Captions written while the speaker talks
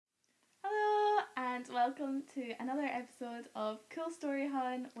welcome to another episode of Cool Story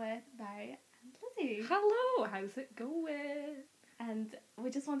Hun with Barry and Lizzie. Hello, how's it going? And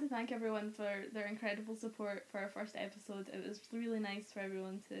we just want to thank everyone for their incredible support for our first episode. It was really nice for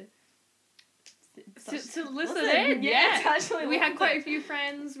everyone to listen in. Yeah, actually we had quite a few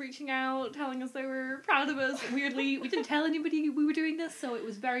friends reaching out, telling us they were proud of us. Weirdly, we didn't tell anybody we were doing this, so it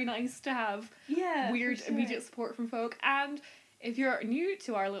was very nice to have weird immediate support from folk. And if you're new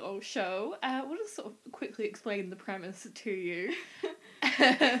to our little show, we'll just sort of quickly explain the premise to you.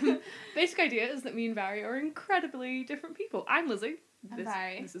 Basic idea is that me and Barry are incredibly different people. I'm Lizzie.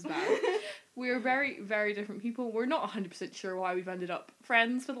 This is Barry. We're very, very different people. We're not 100% sure why we've ended up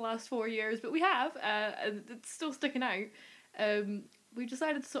friends for the last 4 years, but we have, and it's still sticking out. We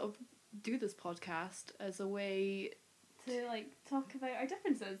decided to sort of do this podcast as a way to talk about our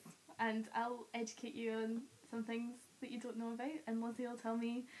differences, and I'll educate you on some things that you don't know about, and Lizzie will tell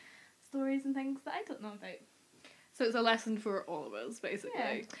me stories and things that I don't know about. So it's a lesson for all of us,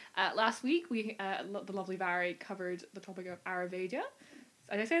 basically. Yeah. Last week, the lovely Barry covered the topic of Ayurveda. Did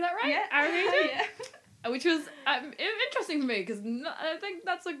I say that right? Yeah. Ayurveda? Yeah. Which was interesting for me, because I think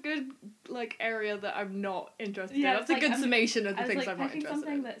that's a good area that I'm not interested in. That's a good summation of the things I'm not interested in.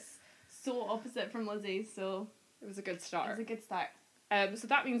 Something that's so opposite from Lizzie, so it was a good start. It was a good start. So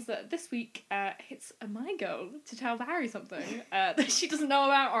that means that this week, it's my go to tell Barry something that she doesn't know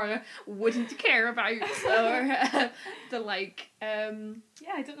about or wouldn't care about, or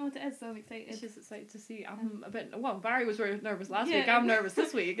Yeah, I don't know what it is, so I'm excited. She's excited to see. I'm a bit. Well, Barry was very nervous last week. I'm nervous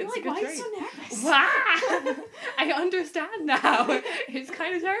this week. It's a good why trait. are you so nervous? Wow! I understand now. It's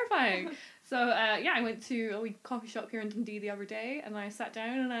kind of terrifying. So, I went to a wee coffee shop here in Dundee the other day, and I sat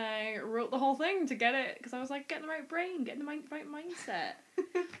down and I wrote the whole thing to get it, because I was like, getting the right brain, getting the right mindset.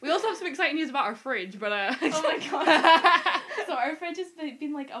 We also have some exciting news about our fridge, but oh my god. So our fridge has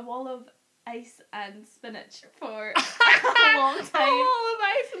been like a wall of ice and spinach for a long time. A wall of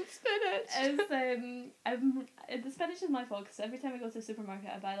ice and spinach! The spinach is my fault, because every time I go to the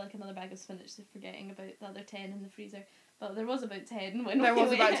supermarket I buy another bag of spinach, forgetting about the other 10 in the freezer. But there was about 10 when there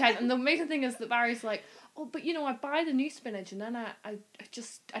was about 10, and the amazing thing is that Barry's like, oh, but I buy the new spinach and then I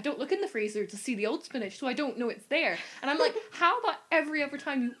don't look in the freezer to see the old spinach, so I don't know it's there. And I'm like, how about every other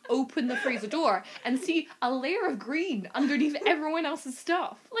time you open the freezer door and see a layer of green underneath everyone else's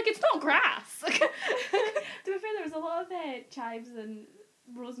stuff? It's not grass. To be fair, there was a lot of chives and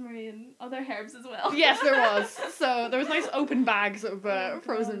rosemary and other herbs as well. Yes, there was. So there was nice open bags of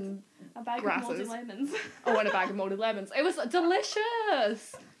frozen a bag grasses. of molded lemons. Oh, and a bag of molded lemons. It was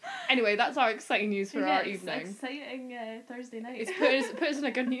delicious. Anyway, that's our exciting news for our evening. Exciting Thursday night. It's put us in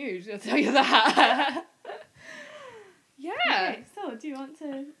a good mood, I'll tell you that. Yeah. Okay, so do you want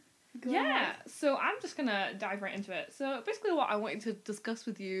to go ahead? So I'm just gonna dive right into it. So basically what I wanted to discuss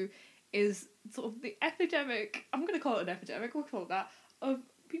with you is sort of the epidemic, I'm gonna call it an epidemic, we'll call it that, of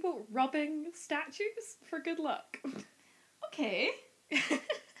people rubbing statues for good luck. Okay.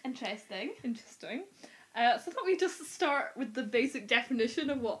 Interesting. So I thought we'd just start with the basic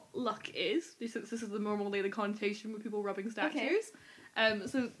definition of what luck is, since this is normally the connotation with people rubbing statues. Okay.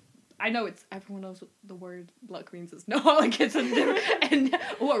 So I know everyone knows what the word luck means. It's not it's a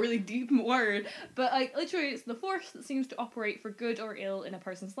really deep word, but literally it's the force that seems to operate for good or ill in a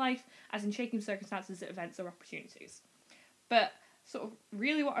person's life, as in shaping circumstances, events, or opportunities. But sort of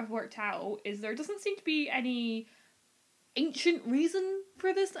really what I've worked out is there doesn't seem to be any ancient reason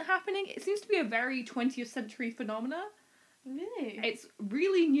for this happening. It seems to be a very 20th century phenomena. Really? It's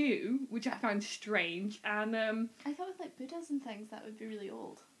really new, which I found strange, and I thought with Buddhas and things that would be really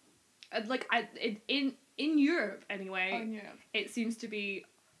old. In Europe anyway. Oh, in Europe. It seems to be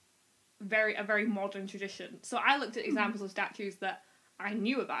a very modern tradition. So I looked at examples of statues that I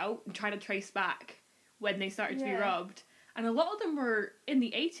knew about and tried to trace back when they started to be rubbed. And a lot of them were in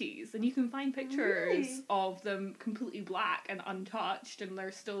the 80s, and you can find pictures of them completely black and untouched, and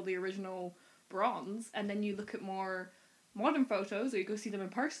they're still the original bronze. And then you look at more modern photos, or you go see them in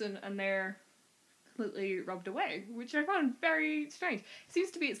person, and they're completely rubbed away, which I found very strange. It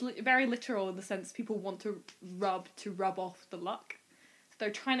seems to be it's very literal in the sense people want to rub off the luck. So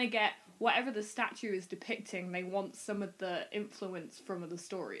they're trying to get whatever the statue is depicting, they want some of the influence from the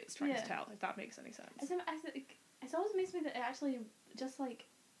story it's trying to tell, if that makes any sense. It's always amazed me that it actually, just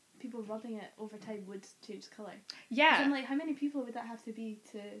people rubbing it over time would change colour. Yeah. So I'm how many people would that have to be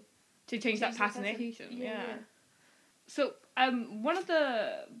to change that fascination? Yeah. So, one of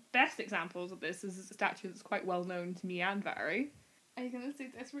the best examples of this is a statue that's quite well known to me and Barry. Are you going to say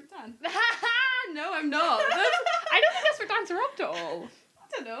Desperate Dan? No, I'm not. I don't think Desperate Dan's rubbed at all. I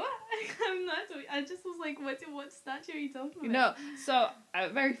don't know. I'm not. I just was like, what statue are you talking about? No, so a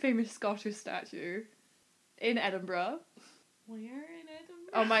very famous Scottish statue in Edinburgh. Where in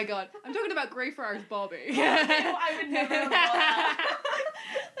Edinburgh? Oh my god. I'm talking about Greyfriars Bobby. I would never have thought that.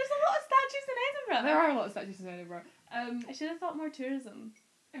 There's a lot of statues in Edinburgh. There are a lot of statues in Edinburgh. I should have thought more tourism.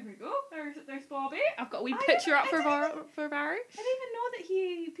 There we go. There's Bobby. I've got a wee picture up for Barry. I didn't even know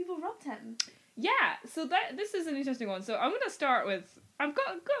that people robbed him. Yeah, so this is an interesting one. So I'm going to start with... I've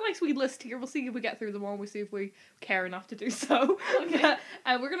got a nice wee list here. We'll see if we get through them all. We'll see if we care enough to do so. Okay.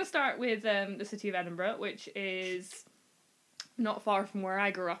 We're going to start with the city of Edinburgh, which is not far from where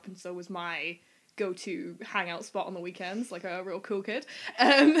I grew up, and so was my go-to hangout spot on the weekends, like a real cool kid.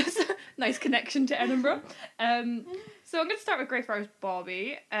 So nice connection to Edinburgh. So I'm going to start with Greyfriars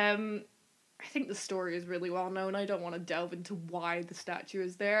Bobby. I think the story is really well known. I don't want to delve into why the statue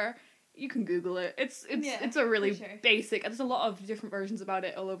is there. You can Google it. It's a really basic. There's a lot of different versions about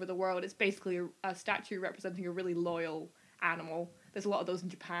it all over the world. It's basically a statue representing a really loyal animal. There's a lot of those in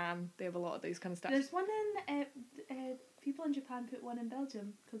Japan. They have a lot of these kind of statues. There's one in people in Japan put one in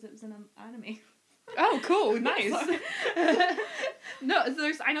Belgium because it was an anime. Oh, cool! Nice. No,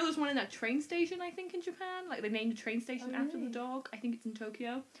 I know there's one in a train station. I think in Japan, like they named a train station after the dog. I think it's in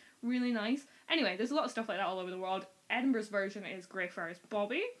Tokyo. Really nice. Anyway, there's a lot of stuff like that all over the world. Edinburgh's version is Greyfriars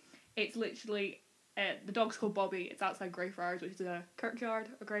Bobby. It's literally the dog's called Bobby. It's outside Greyfriars, which is a kirkyard,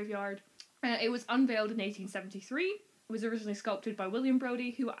 a graveyard. It was unveiled in 1873. It was originally sculpted by William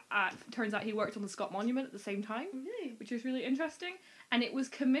Brodie, who turns out he worked on the Scott Monument at the same time, which is really interesting. And it was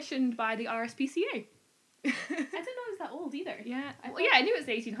commissioned by the RSPCA. I didn't know it was that old either. Yeah, I knew it was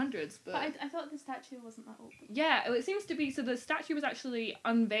the 1800s, but I thought the statue wasn't that old. Yeah, it seems to be. So the statue was actually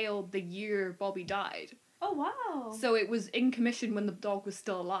unveiled the year Bobby died. Oh wow! So it was in commission when the dog was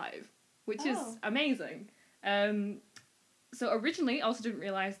still alive, which is amazing. So originally, I also didn't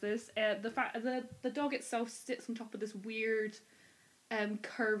realise this, the fact the dog itself sits on top of this weird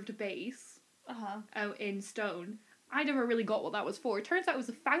curved base in stone. I never really got what that was for. It turns out it was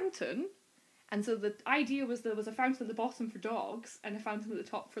a fountain, and so the idea was there was a fountain at the bottom for dogs and a fountain at the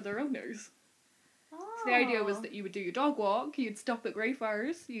top for their owners. So the idea was that you would do your dog walk, you'd stop at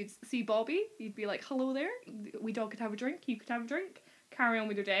Greyfriars, you'd see Bobby, you'd be like, hello there, we dog could have a drink, you could have a drink, carry on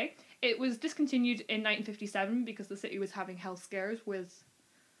with your day. It was discontinued in 1957 because the city was having health scares with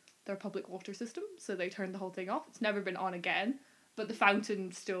their public water system, so they turned the whole thing off. It's never been on again, but the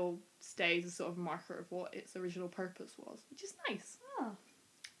fountain still stays as sort of a marker of what its original purpose was, which is nice. Oh.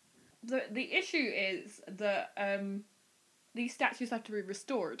 The issue is that these statues have to be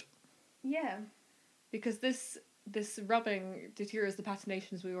restored. Yeah. Because this rubbing deteriorates the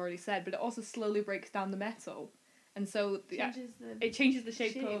patination, as we already said, but it also slowly breaks down the metal. And so it changes the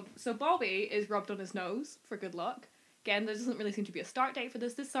shape of... So Bobby is rubbed on his nose for good luck. Again, there doesn't really seem to be a start date for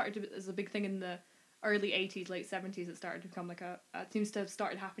this. This started as a big thing in the early 80s, late 70s. It started to become like it seems to have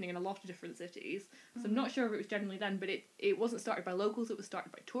started happening in a lot of different cities. So I'm not sure if it was generally then, but it wasn't started by locals, it was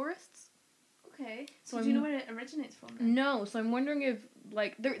started by tourists. Okay. So do you know where it originates from then? No, so I'm wondering if,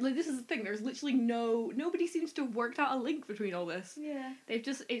 this is the thing, there's literally nobody seems to have worked out a link between all this. Yeah.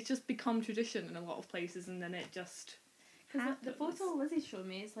 It's just become tradition in a lot of places, and then it just Because the photo Lizzie showed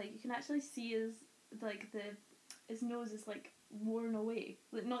me, it's like, you can actually see his nose is, like, worn away.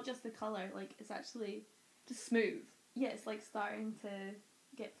 Like, not just the colour, like, it's actually... just smooth. Yeah, it's, like, starting to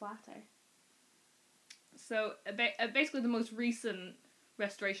get flatter. So, basically the most recent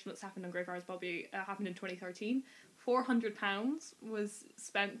restoration that's happened on Greyfriars Bobby happened in 2013. £400 was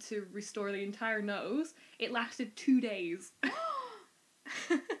spent to restore the entire nose. It lasted 2 days.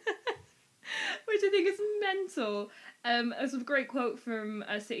 Which I think is mental. There's a great quote from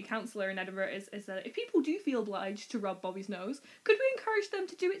a city councillor in Edinburgh is that if people do feel obliged to rub Bobby's nose, could we encourage them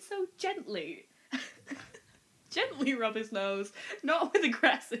to do it so gently? Gently rub his nose, not with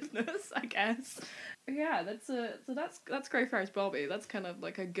aggressiveness, I guess. Yeah, that's Greyfriars Bobby. That's kind of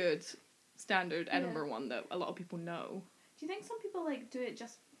like a good standard Edinburgh one that a lot of people know. Do you think some people do it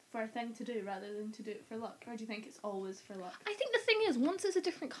just for a thing to do rather than to do it for luck, or do you think it's always for luck? I think the thing is, once it's a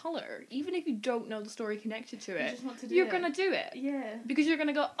different colour, even if you don't know the story connected to it, you just want to do you're gonna do it. Yeah. Because you're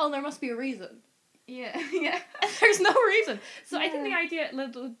gonna go, oh, there must be a reason. Yeah, yeah. There's no reason. So I think the idea,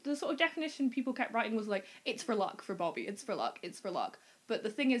 the sort of definition people kept writing was like, it's for luck for Bobby, it's for luck, it's for luck. But the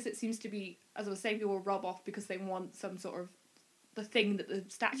thing is, it seems to be, as I was saying, people rub off because they want some sort of the thing that the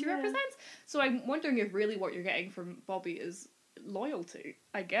statue represents. So I'm wondering if really what you're getting from Bobby is loyalty,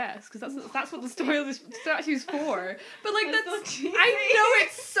 I guess, because that's what the story of the statue's for. But that's so cheesy. I know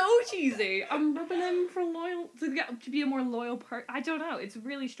it's so cheesy. I'm rubbing him for to be a more loyal person. I don't know. It's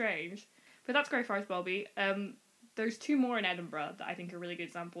really strange. But that's Greyfriars Bobby. There's two more in Edinburgh that I think are really good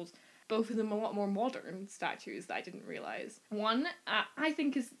examples. both of them a lot more modern statues that I didn't realise. One, I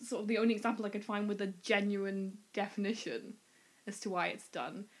think is sort of the only example I could find with a genuine definition as to why it's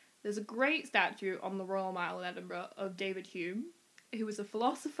done. There's a great statue on the Royal Mile in Edinburgh of David Hume, who was a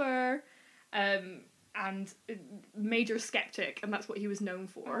philosopher and a major skeptic, and that's what he was known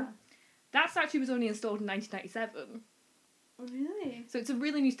for. That statue was only installed in 1997. Really? So it's a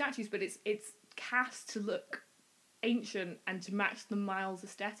really new statue, but it's cast to look ancient and to match the Mile's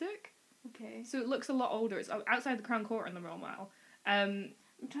aesthetic. Okay. So it looks a lot older. It's outside the Crown Court in the Royal Mile. I'm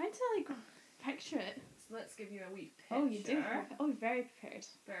trying to, like, picture it. So let's give you a wee picture. Oh, you do? Oh, very prepared.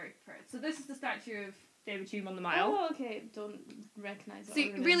 Very prepared. So this is the statue of David Hume on the Mile. Oh, okay. Don't recognise it.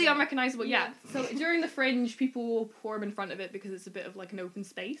 See, really unrecognisable, yeah. So during the Fringe, people will perform in front of it because it's a bit of like an open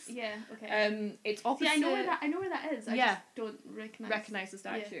space. Yeah, okay. It's opposite... Yeah, I know where that is. I just don't recognise the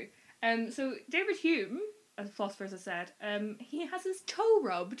statue. Yeah. So David Hume, as a philosopher, as I said, he has his toe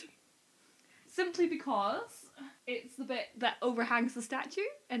rubbed. Simply because it's the bit that overhangs the statue,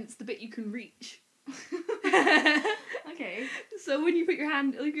 and it's the bit you can reach. Okay. So when you put your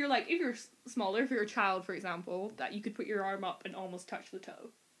hand, if you're smaller, if you're a child, for example, that you could put your arm up and almost touch the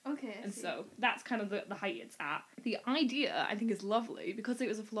toe. Okay. And so that's kind of the height it's at. The idea, I think, is lovely because it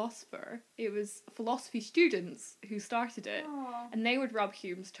was a philosopher. It was philosophy students who started it. Aww. And they would rub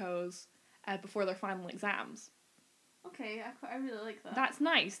Hume's toes before their final exams. Okay, I really like that. That's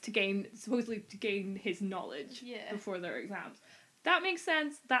nice supposedly to gain his knowledge before their exams. That makes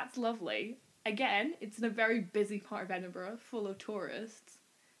sense. That's lovely. Again, it's in a very busy part of Edinburgh, full of tourists,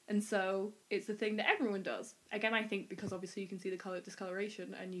 and so it's a thing that everyone does. Again, I think because obviously you can see the colour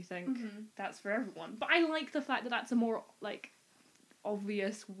discoloration and you think that's for everyone. But I like the fact that that's a more, like,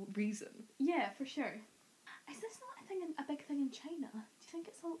 obvious reason. Yeah, for sure. Is this not a big thing in China? Do you think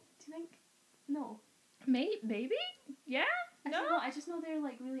it's all... Do you think... No. Maybe? Yeah? No? I just know they're,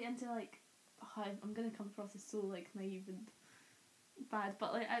 like, really into, like... Oh, I'm gonna come across as so, like, naive and bad,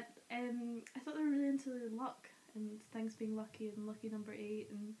 but, like, I thought they were really into luck and things being lucky and lucky number 8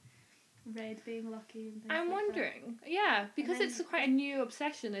 and red being lucky and things I'm like wondering. That. Yeah, because it's quite a new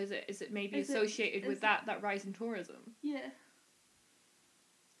obsession, is it? Is it maybe associated with that rise in tourism? Yeah.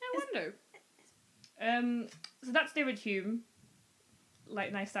 I wonder. So that's David Hume,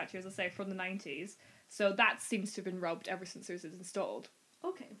 like, nice statue, as I say, from the 90s. So that seems to have been rubbed ever since it was installed.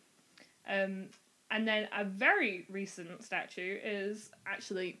 Okay. And then a very recent statue is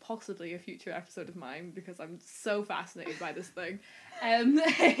actually possibly a future episode of mine because I'm so fascinated by this thing.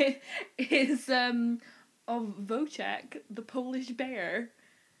 It is of Wojciech, the Polish bear,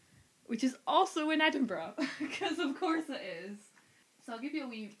 which is also in Edinburgh, because of course it is. So I'll give you a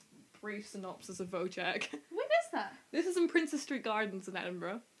wee brief synopsis of Wojciech. When is that? This is in Princess Street Gardens in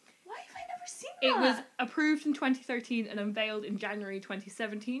Edinburgh. Why have I never seen It that? was approved in 2013 and unveiled in January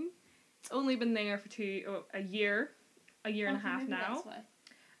 2017. It's only been there for a year and a half now. That's why.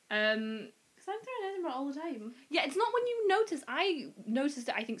 Because I'm there in Edinburgh all the time. Yeah, it's not when you notice. I noticed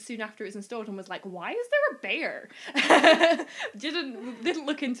it, I think, soon after it was installed and was like, why is there a bear? didn't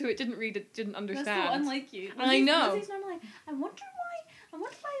look into it, didn't read it, didn't understand. That's so unlike you. I know. Lizzie's normally like, I wonder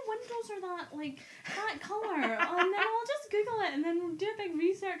why windows are that colour. And then I'll just Google it and then do a big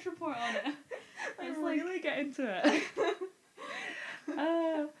research report on it. I really get into it.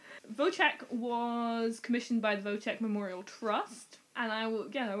 Wojciech was commissioned by the Wojciech Memorial Trust, and I will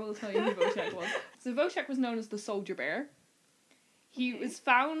tell you who Wojciech was. So Wojciech was known as the Soldier Bear. He was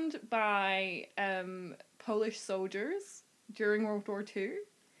found by Polish soldiers during World War II.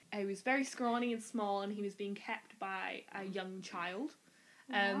 He was very scrawny and small, and he was being kept by a young child.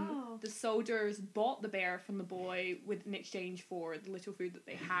 Wow. The soldiers bought the bear from the boy in exchange for the little food that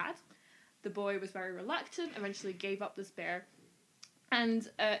they had. The boy was very reluctant, eventually gave up this bear. And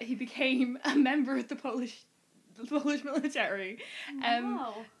he became a member of the Polish military.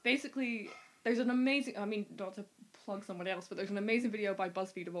 Wow. Basically, there's an amazing... I mean, not to plug someone else, but there's an amazing video by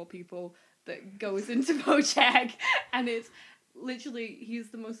BuzzFeed, of all people, that goes into Wojciech. And it's literally... He's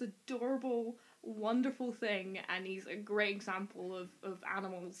the most adorable, wonderful thing. And he's a great example of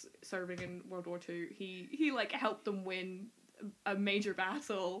animals serving in World War II. He helped them win a major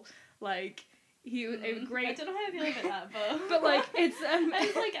battle. It was great. I don't know how I feel about that, but it's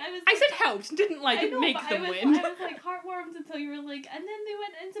I said helped, didn't make them win. I was heartwarmed until you were like, and then they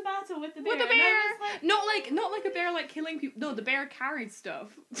went into battle with the bear. With the bear, and I was not like a bear killing people. No, the bear carried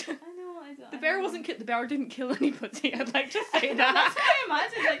stuff. I know. The bear wasn't the bear didn't kill anybody. I'd like to say that. That's what I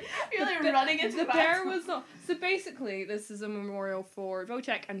imagine. You're running into the battle. bear was not. So basically, this is a memorial for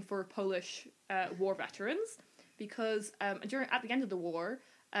Wojciech and for Polish war veterans, because at the end of the war.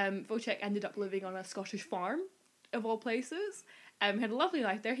 Wojciech ended up living on a Scottish farm, of all places, Had a lovely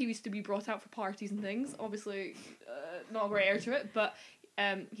life there. He used to be brought out for parties and things. Obviously, not a great heir to it, but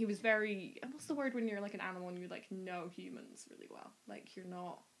he was very... What's the word when you're like an animal and you like know humans really well? Like you're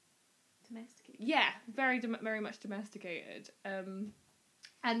not... Domesticated. Yeah, very much domesticated.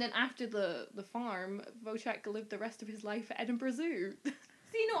 And then after the farm, Wojciech lived the rest of his life at Edinburgh Zoo.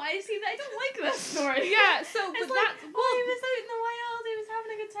 See, no, I don't like this story. Yeah, so it's but like, that's he was out in the wild, he was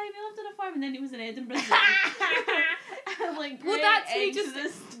having a good time, he lived on a farm, and then he was in Edinburgh Zoo. Like, well, that's me just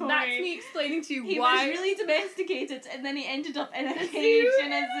this story. That's me explaining to you he why was really domesticated, and then he ended up in a cage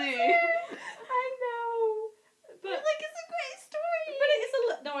in a zoo. I know, but like, it's a great story. But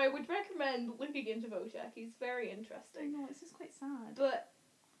it's no. I would recommend looking into Wojciech. He's very I interesting. know, it's just quite sad. But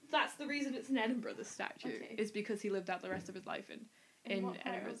that's the reason it's in Edinburgh. The statue Okay. is because he lived out the rest of his life in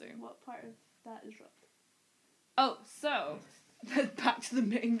Edinburgh Zoo. What part of that is rubbed? Oh, so back to the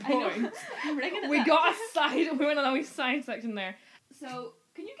main point. I'm ringing it We back. got a side. We went on a wee side section there. So,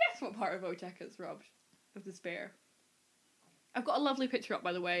 can you guess what part of Wojciech is robbed of the spear? I've got a lovely picture up,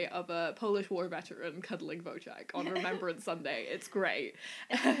 by the way, of a Polish war veteran cuddling Wojciech on Remembrance Sunday. It's great.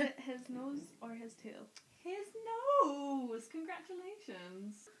 Is it his nose or his tail? His nose!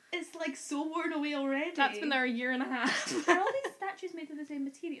 Congratulations. It's like so worn away already. That's been there a year and a half. Are all these statues made of the same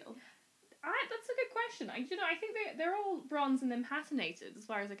material? That's a good question. I think they're all bronze and then patinated, as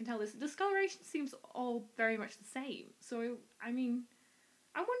far as I can tell. The discoloration seems all very much the same. So, I mean,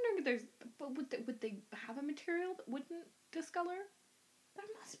 I'm wondering if there's... But would they have a material that wouldn't discolor? There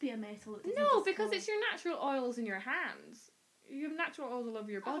must be a metal that doesn't No, discolor. because it's your natural oils in your hands. You have natural oils all over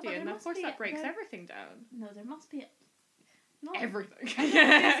your Oh, body, but and there of must course be that breaks there- everything down. No, there must be not Everything. I was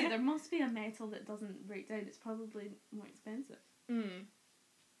gonna say, there must be a metal that doesn't break down. It's probably more expensive.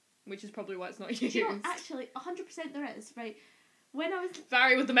 Which is probably why it's not used. Do you know, actually, 100% there is, right? When I was...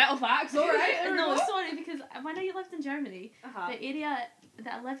 Sorry with the metal facts, alright. No, sorry, because when I lived in Germany, Uh-huh. the area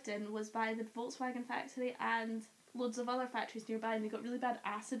that I lived in was by the Volkswagen factory and loads of other factories nearby, and they got really bad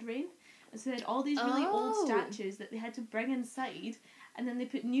acid rain. And so they had all these really old Oh. statues that they had to bring inside, and then they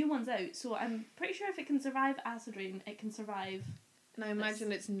put new ones out. So I'm pretty sure if it can survive acid rain, it can survive... And I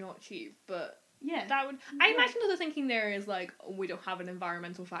imagine it's not cheap, but... Yeah. That would... I imagine that the thinking there is like, oh, we don't have an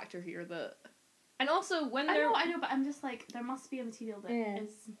environmental factor here that... And also, when I they're... know, but I'm just like, there must be a material that is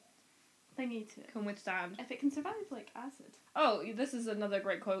thingy to it. Can withstand. If it can survive, like, acid. Oh, this is another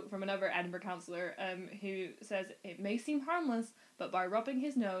great quote from another Edinburgh councillor, who says, "It may seem harmless, but by rubbing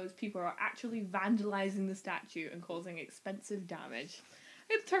his nose, people are actually vandalising the statue and causing expensive damage."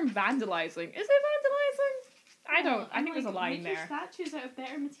 I get the term vandalising. Is it vandalising? I don't. I think there's a line make there. Your statues out of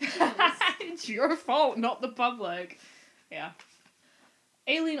better materials. It's your fault, not the public. Yeah.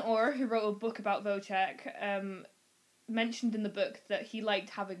 Aileen Orr, who wrote a book about Wojciech, mentioned in the book that he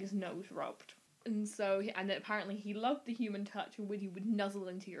liked having his nose rubbed. And so, and that apparently he loved the human touch and he would nuzzle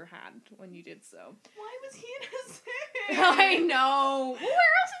into your hand when you did so. Why was he in a zoo? I know! Well,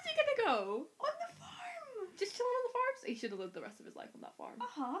 where else is he gonna go? On the farm! Just chilling on the farm? He should have lived the rest of his life on that farm.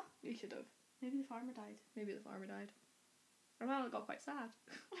 Uh-huh. He should have. Maybe the farmer died. Maybe the farmer died. Or well, it got quite sad.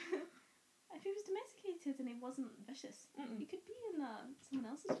 If he was domesticated and he wasn't vicious, Mm-mm. he could be in someone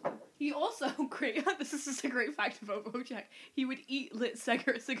else's farm. He also, this is just a great fact about Wojciech, he would eat lit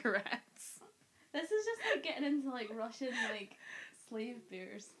cigarettes. This is just like getting into like Russian like slave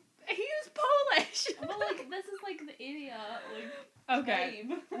bears. He was Polish! Well, like, this is like the area, like, Okay,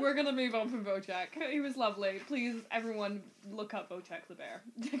 vibe. we're gonna move on from Wojciech. He was lovely. Please, everyone, look up Wojciech the bear.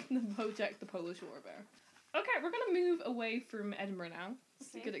 Wojciech the Polish war bear. Okay, we're gonna move away from Edinburgh now.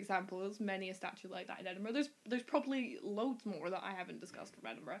 It's a Okay. good example. There's many a statue like that in Edinburgh. There's probably loads more that I haven't discussed from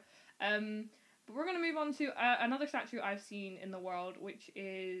Edinburgh. But we're gonna move on to another statue I've seen in the world, which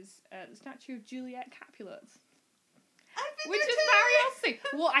is the statue of Juliet Capulet. Which is very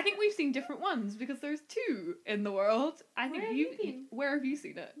interesting. Well, I think we've seen different ones because there's two in the world. I think Where have you been? Where have you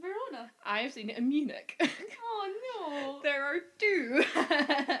seen it? Verona. I have seen it in Munich. Oh no. There are two. The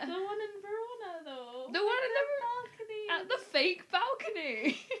one in Verona though. The one in the balcony. at the fake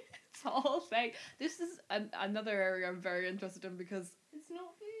balcony. It's all fake. This is another area I'm very interested in because It's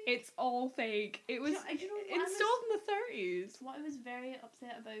not fake. it's all fake. It was Do you know what installed in the 30s. What I was very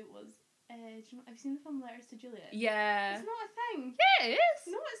upset about was, do you know, have you seen the film Letters to Juliet? Yeah. It's not a thing. Yeah, it is.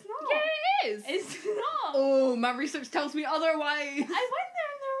 No, it's not. Yeah, it is. It's not. Oh, my research tells me otherwise. I went there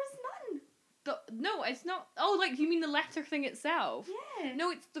and there was none. No, it's not. Oh, like, you mean the letter thing itself? Yeah.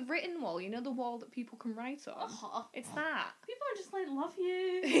 No, it's the written wall. You know, the wall that people can write on. Uh-huh. It's that. People are just like, love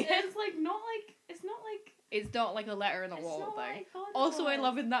you. Yeah. It's like not like, it's not like, It's not like a letter in a it's wall not what thing. I thought it Also, I was.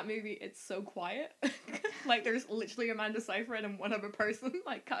 love in that movie, it's so quiet. Like, there's literally Amanda Seyfried and one other person,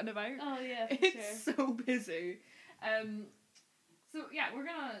 like, cutting about. Oh yeah, for It's sure. so busy. So yeah, we're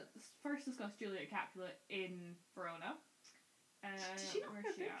gonna first discuss Juliet Capulet in Verona. Did she not have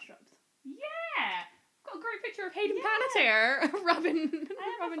her boobs rubbed? Yeah! Got a great picture of Hayden Yeah. Panettiere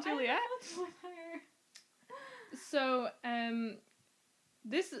rubbing Juliet. So,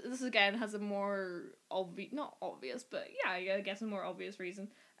 this again has a more not obvious, but yeah, I guess a more obvious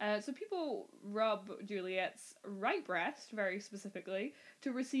reason. So people rub Juliet's right breast, very specifically,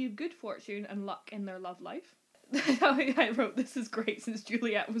 to receive good fortune and luck in their love life. I wrote, "This is great since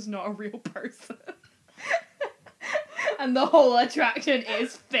Juliet was not a real person." And the whole attraction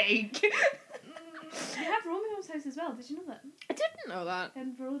is fake. They have Romeo's house as well. Did you know that? I didn't know that.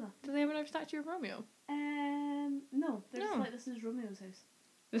 In Verona. Do they have another statue of Romeo? No. They're just No. like, this is Romeo's house.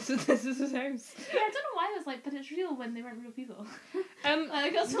 This is his house. Yeah, I don't know why I was like, but it's real when they weren't real people. Like, I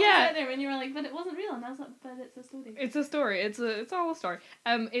got so upset there when you were like, but it wasn't real, and I was like, but it's a story. It's a story. It's all a story.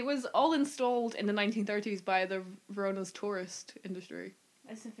 It was all installed in the 1930s by the Verona's tourist industry.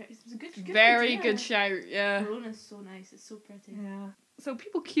 It's a good Very idea. good shout. Yeah. Verona's so nice. It's so pretty. Yeah. So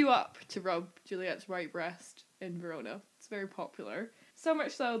people queue up to rub Juliet's right breast in Verona. It's very popular. So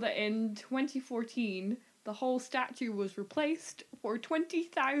much so that in 2014, the whole statue was replaced for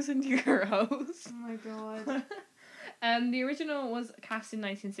 €20,000. Oh my god. The original was cast in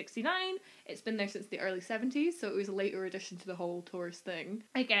 1969. It's been there since the early 70s, so it was a later addition to the whole tourist thing.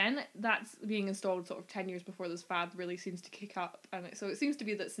 Again, that's being installed sort of 10 years before this fad really seems to kick up, and so it seems to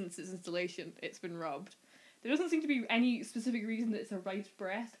be that since its installation, it's been rubbed. There doesn't seem to be any specific reason that it's a right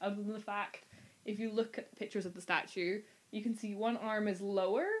breast, other than the fact, if you look at the pictures of the statue, you can see one arm is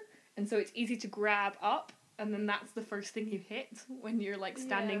lower, and so it's easy to grab up, and then that's the first thing you hit when you're like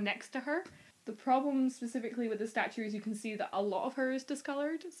standing next to her. The problem specifically with the statue is you can see that a lot of her is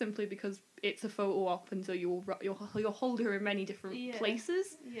discoloured, simply because it's a photo op, and so you'll hold her in many different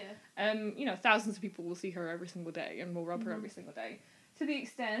places. Yeah. Thousands of people will see her every single day and will rub her every single day. To the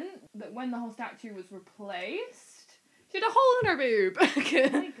extent that when the whole statue was replaced, she had a hole in her boob. Oh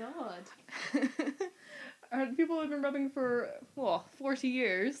my god. People had been rubbing for 40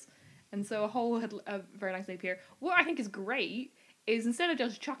 years, and so a hole had very nicely appeared. What I think is great is instead of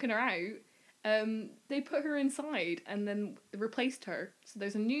just chucking her out, they put her inside and then replaced her. So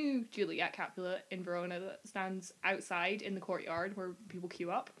there's a new Juliet Capulet in Verona that stands outside in the courtyard where people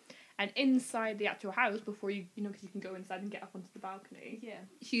queue up. And inside the actual house, before because you can go inside and get up onto the balcony. Yeah.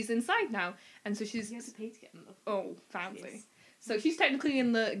 She's inside now, and so she's... You have to pay to get in though. Oh, fancy. So she's technically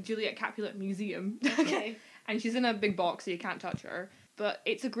in the Juliet Capulet Museum. Okay. And she's in a big box, so you can't touch her. But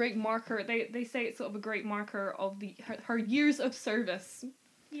it's a great marker. They say it's sort of a great marker of her years of service.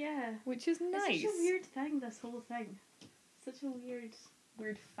 Yeah. Which is nice. It's such a weird thing, this whole thing. Such a weird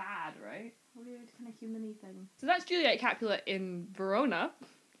fad, right? Weird kind of human-y thing. So that's Juliet Capulet in Verona.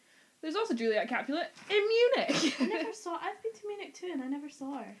 There's also Juliet Capulet in Munich. I never saw... I've been to Munich too, and I never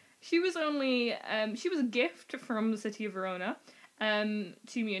saw her. She was a gift from the city of Verona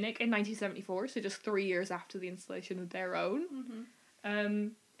to Munich in 1974, so just 3 years after the installation of their own. Mm-hmm.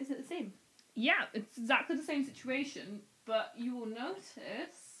 Is it the same? Yeah, it's exactly the same situation, but you will notice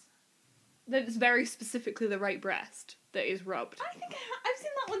that it's very specifically the right breast that is rubbed. I think I've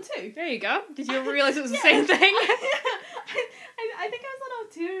seen that one too. There you go. Did you ever realise it was the same thing? I think I was on a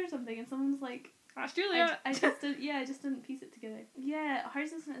tour or something, and someone was like, "That's Julia." I just didn't piece it together. Yeah,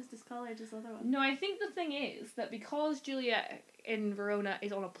 hers isn't as discoloured as the other one. No, I think the thing is that because Juliet in Verona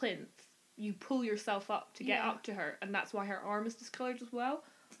is on a plinth, you pull yourself up to get up to her, and that's why her arm is discoloured as well.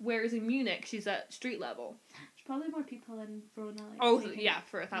 Whereas in Munich, she's at street level. There's probably more people in Verona.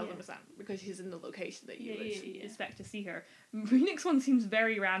 For 1,000%, because she's in the location that you would expect to see her. Munich's one seems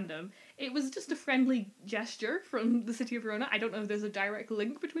very random. It was just a friendly gesture from the city of Verona. I don't know if there's a direct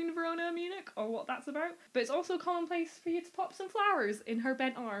link between Verona and Munich or what that's about, but it's also commonplace for you to pop some flowers in her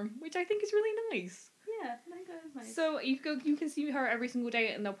bent arm, which I think is really nice. Yeah, I think that is nice. So you can see her every single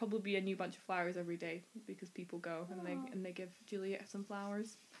day, and there'll probably be a new bunch of flowers every day because people go and they give Juliet some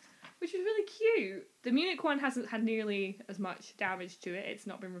flowers, which is really cute. The Munich one hasn't had nearly as much damage to it. It's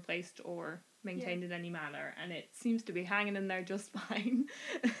not been replaced or maintained in any manner, and it seems to be hanging in there just fine.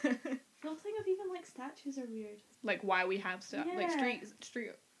 The whole thing of even like statues are weird. Like why we have like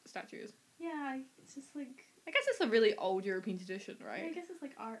street statues. Yeah, it's just like. I guess it's a really old European tradition, right? Yeah, I guess it's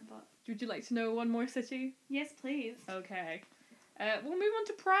like art, but... Would you like to know one more city? Yes, please. Okay. We'll move on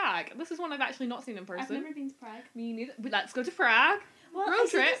to Prague. This is one I've actually not seen in person. I've never been to Prague. Me neither. But let's go to Prague. Well, road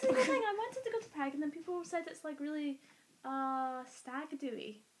trip. This is the thing. I wanted to go to Prague, and then people said it's like really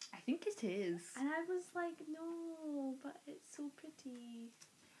stag-do-y. I think it is. And I was like, no, but it's so pretty.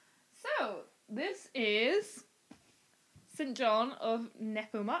 So, this is St. John of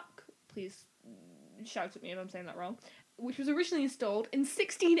Nepomuk. Please shout at me if I'm saying that wrong. which was originally installed in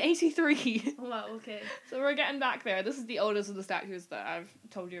 1683. Wow, okay. So we're getting back there. This is the oldest of the statues that I've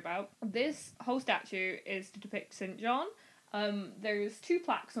told you about. This whole statue is to depict St. John. There's 2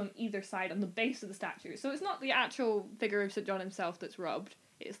 plaques on either side on the base of the statue. So it's not the actual figure of St. John himself that's rubbed,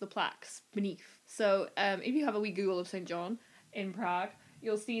 it's the plaques beneath. So if you have a wee Google of St. John in Prague,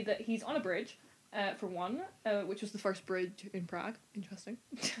 you'll see that he's on a bridge, for one, which was the first bridge in Prague. Interesting.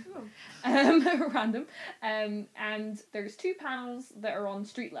 Random. And there's 2 panels that are on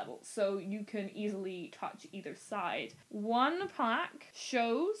street level, so you can easily touch either side. One plaque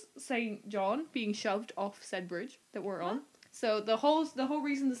shows St. John being shoved off said bridge that we're on. So the whole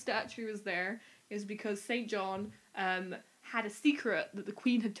reason the statue is there is because St. John had a secret that the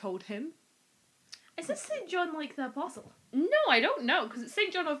Queen had told him. Is this St. John like the Apostle? No, I don't know, because it's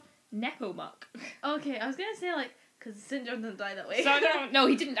St. John of Nepomuk. Okay, I was gonna say like, because St. John didn't die that way. So no,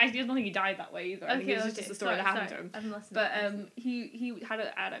 he didn't. I don't think he died that way either. I think it was just a story that happened to him. I'm listening. But he had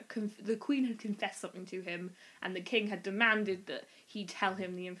the Queen had confessed something to him, and the King had demanded that he tell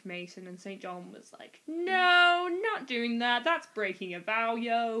him the information, and St. John was like, "No, not doing that. That's breaking a vow,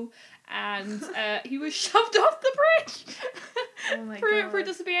 yo." And he was shoved off the bridge. Oh my God. For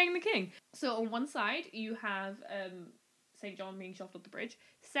disobeying the King. So on one side you have St. John being shoved off the bridge.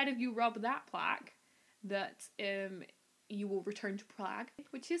 Said if you rub that plaque, that you will return to Prague,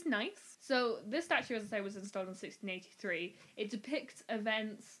 which is nice. So this statue, as I say, was installed in 1683. It depicts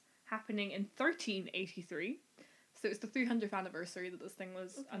events happening in 1383. So it's the 300th anniversary that this thing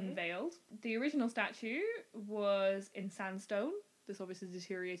was unveiled. The original statue was in sandstone. This obviously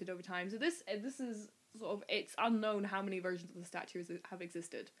deteriorated over time. So this is sort of, it's unknown how many versions of the statues have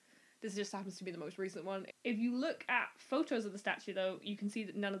existed. This just happens to be the most recent one. If you look at photos of the statue, though, you can see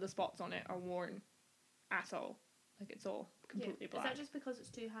that none of the spots on it are worn at all. Like, it's all completely black. Is that just because it's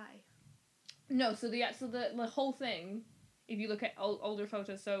too high? No, so the whole thing, if you look at older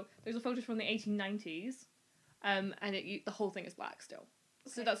photos, so there's a photo from the 1890s, and the whole thing is black still.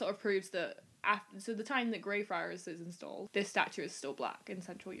 Okay. So that sort of proves that so the time that Greyfriars is installed, this statue is still black in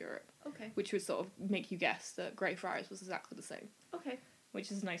Central Europe. Okay. Which would sort of make you guess that Greyfriars was exactly the same. Okay. Which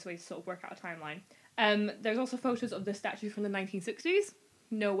is a nice way to sort of work out a timeline. There's also photos of this statue from the 1960s.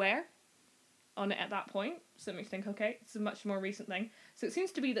 Nowhere on it at that point. So it makes you think, okay, it's a much more recent thing. So it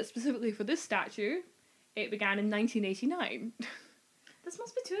seems to be that specifically for this statue, it began in 1989. This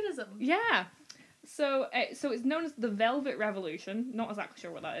must be tourism. Yeah. So it's known as the Velvet Revolution. Not exactly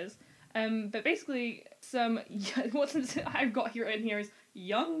sure what that is. But basically, what I've got here is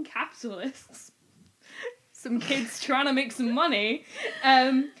young capitalists. Some kids trying to make some money,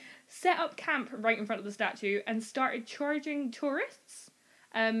 set up camp right in front of the statue and started charging tourists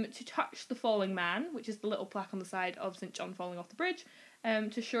to touch the falling man, which is the little plaque on the side of St. John falling off the bridge,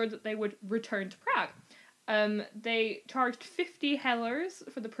 to show that they would return to Prague. They charged 50 hellers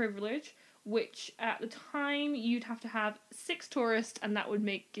for the privilege, which at the time you'd have to have 6 tourists, and that would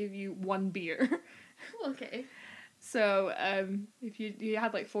give you 1 beer. Okay. So if you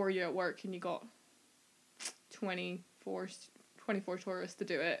had like 4 years at work and you got 24 tourists to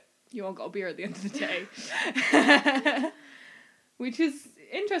do it, you all got a beer at the end of the day. Which is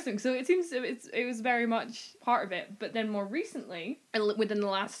interesting. So it seems it was very much part of it. But then more recently, within the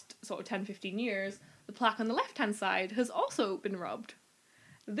last sort of 10-15 years, the plaque on the left-hand side has also been rubbed.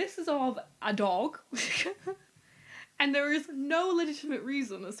 This is of a dog. And there is no legitimate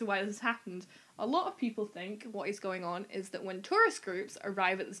reason as to why this has happened. A lot of people think what is going on is that when tourist groups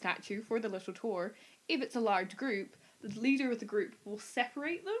arrive at the statue for the little tour, if it's a large group, the leader of the group will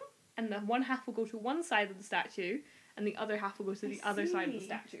separate them, and the one half will go to one side of the statue, and the other half will go to the other side of the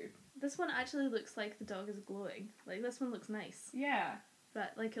statue. This one actually looks like the dog is glowing. Like, this one looks nice. Yeah.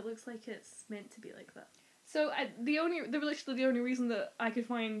 But, like, it looks like it's meant to be like that. So, the only reason that I could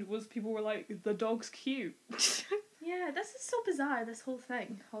find was people were like, the dog's cute. Yeah, this is so bizarre, this whole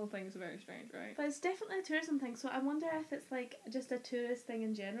thing. The whole thing is very strange, right? But it's definitely a tourism thing, so I wonder if it's, like, just a tourist thing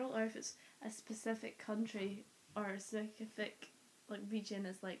in general, or if it's a specific country, or a specific, like, region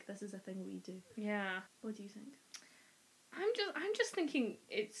is like, this is a thing we do. Yeah. What do you think? I'm just thinking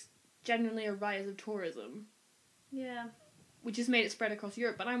it's generally a rise of tourism. Yeah. Which has made it spread across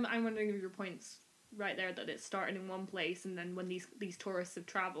Europe, but I'm wondering if your point's right there, that it started in one place, and then when these tourists have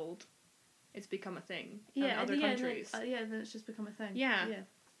travelled, it's become a thing in other countries. Then it's just become a thing. Yeah.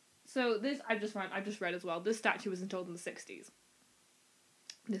 So this, I've just read as well, this statue was installed in the 60s.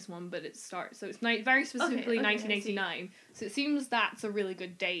 This one, but it starts, so it's very specifically 1989. So it seems that's a really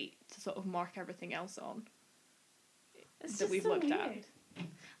good date to sort of mark everything else on. It's that we've looked at.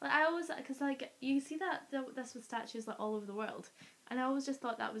 Like, I always, because, like, you see this with statues, like, all over the world, and I always just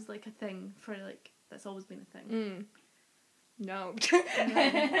thought that was, like, a thing for, like, that's always been a thing. No.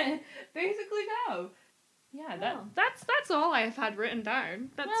 No. Basically, no. Yeah, Well. that's all I have had written down.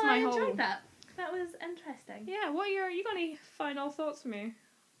 That's well, my I whole. enjoyed that. That was interesting. Yeah, you got any final thoughts for me?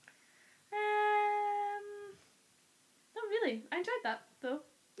 Not really. I enjoyed that though.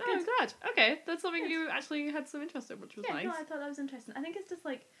 Oh, I'm glad. Okay, that's something Good. you actually had some interest in, which was Yeah, nice. no, I thought that was interesting. I think it's just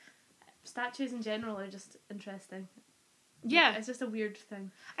like statues in general are just interesting. Yeah, It's just a weird thing.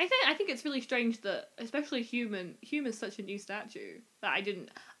 I think it's really strange that, especially human is such a new statue that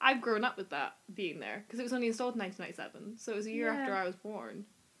I've grown up with that being there because it was only installed in 1997, so it was a year after I was born.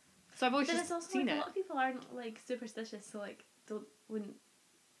 So I've always But just it's also seen like it. a lot of people aren't like superstitious, so like don't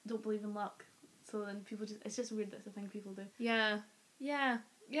believe in luck. So then it's just weird that it's a thing people do. Yeah.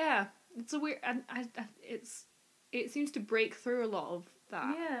 It's a weird, and it seems to break through a lot of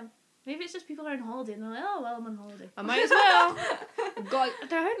that. Yeah. Maybe it's just people are on holiday and they're like, oh well, I'm on holiday. I might as well. God,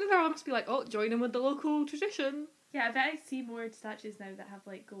 there must be like, oh, join in with the local tradition. Yeah, I bet I see more statues now that have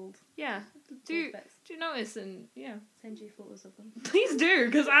like gold. Yeah. Gold bits. Do you notice? And yeah. Send you photos of them. Please do,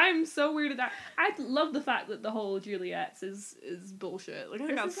 because I'm so weirded out. I love the fact that the whole Juliet's is bullshit. Like, I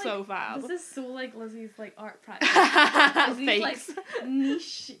think that's so fab. This is so like Lizzie's like art practice. These like Thanks.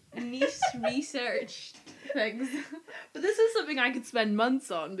 niche research things. But this is something I could spend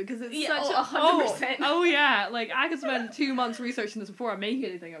months on because it's such a 100%. Oh yeah, like I could spend 2 months researching this before I make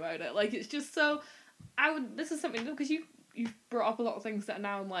anything about it. Like it's just so. This is something because you've brought up a lot of things that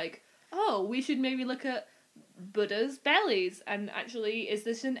now I'm like, oh, we should maybe look at Buddha's bellies, and actually, is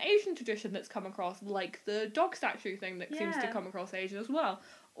this an Asian tradition that's come across, like the dog statue thing that seems to come across Asia as well,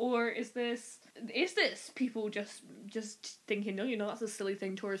 or is this people just thinking, no, that's a silly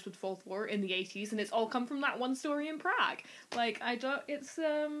thing tourists would fall for in the 80s, and it's all come from that one story in Prague? Like I don't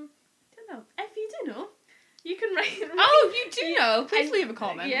know. If you do know, you can write. Oh, you do know? Please leave a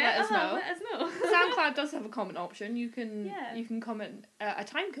comment. Yeah, let us know. Let us know. SoundCloud does have a comment option. You can comment a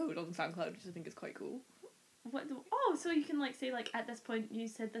time code on SoundCloud, which I think is quite cool. So you can like say like at this point you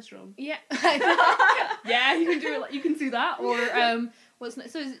said this wrong. Yeah. Yeah, you can do it. You can do that, or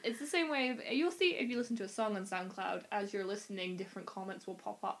it's the same way. You'll see if you listen to a song on SoundCloud, as you're listening, different comments will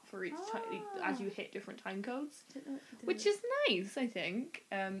pop up for each time as you hit different time codes, which is nice. I think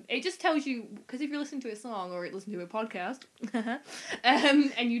it just tells you, because if you're listening to a song or listen to a podcast,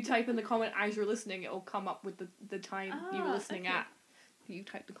 and you type in the comment as you're listening, it will come up with the time you were listening at. You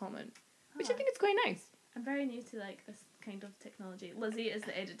type the comment, which I think is quite nice. I'm very new to like this kind of technology. Lizzie is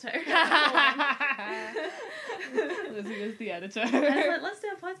the editor. Lizzie is the editor. I was like, let's do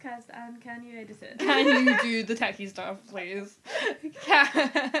a podcast and can you edit it? Can you do the techie stuff, please?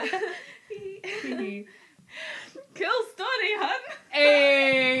 Cool story, hun.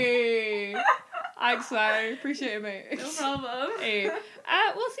 Hey! Thanks, man. Appreciate it, mate. No problem. Hey.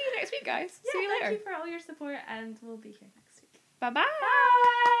 We'll see you next week, guys. Yeah, see you later. Thank you for all your support and we'll be here next week. Bye-bye.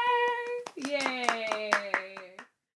 Yay.